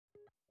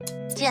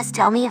Just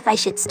tell me if I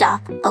should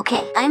stop,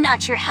 okay? I'm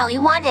not sure how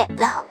you want it,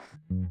 though.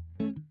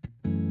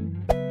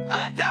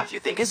 That you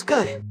think is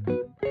good.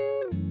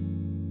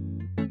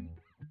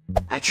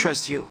 I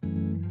trust you.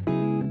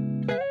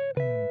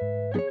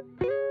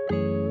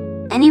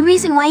 Any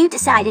reason why you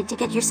decided to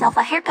get yourself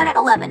a haircut at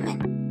 11,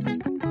 man?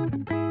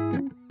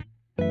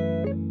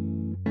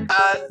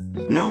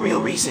 No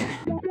real reason.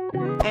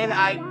 And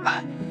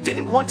I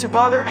didn't want to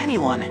bother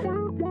anyone.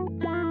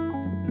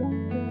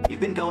 You've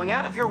been going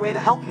out of your way to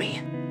help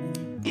me.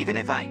 Even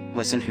if I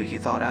wasn't who you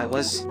thought I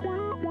was,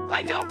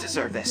 I don't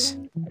deserve this.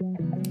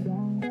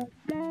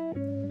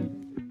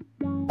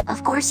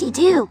 Of course you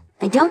do.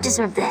 I don't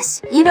deserve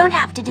this. You don't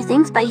have to do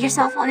things by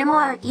yourself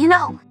anymore, you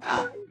know.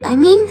 I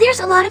mean, there's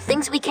a lot of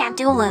things we can't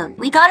do alone.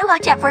 We gotta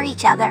watch out for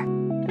each other.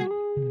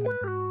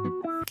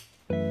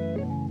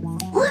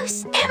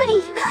 Luce,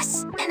 Amity,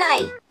 Gus,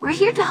 and we're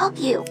here to help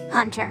you,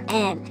 Hunter,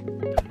 and...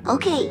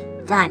 Okay,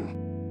 done.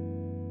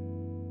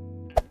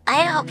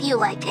 I hope you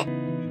like it.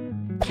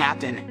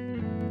 Captain.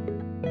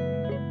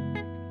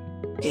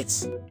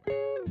 It's...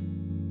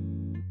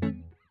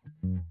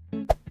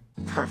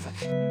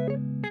 perfect.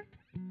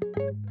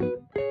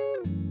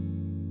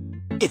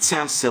 It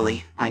sounds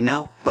silly, I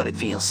know, but it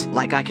feels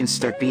like I can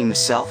start being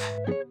myself.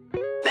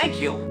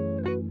 Thank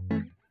you!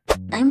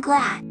 I'm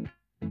glad.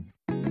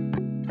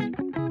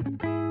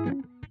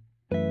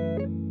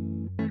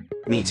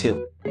 Me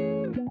too.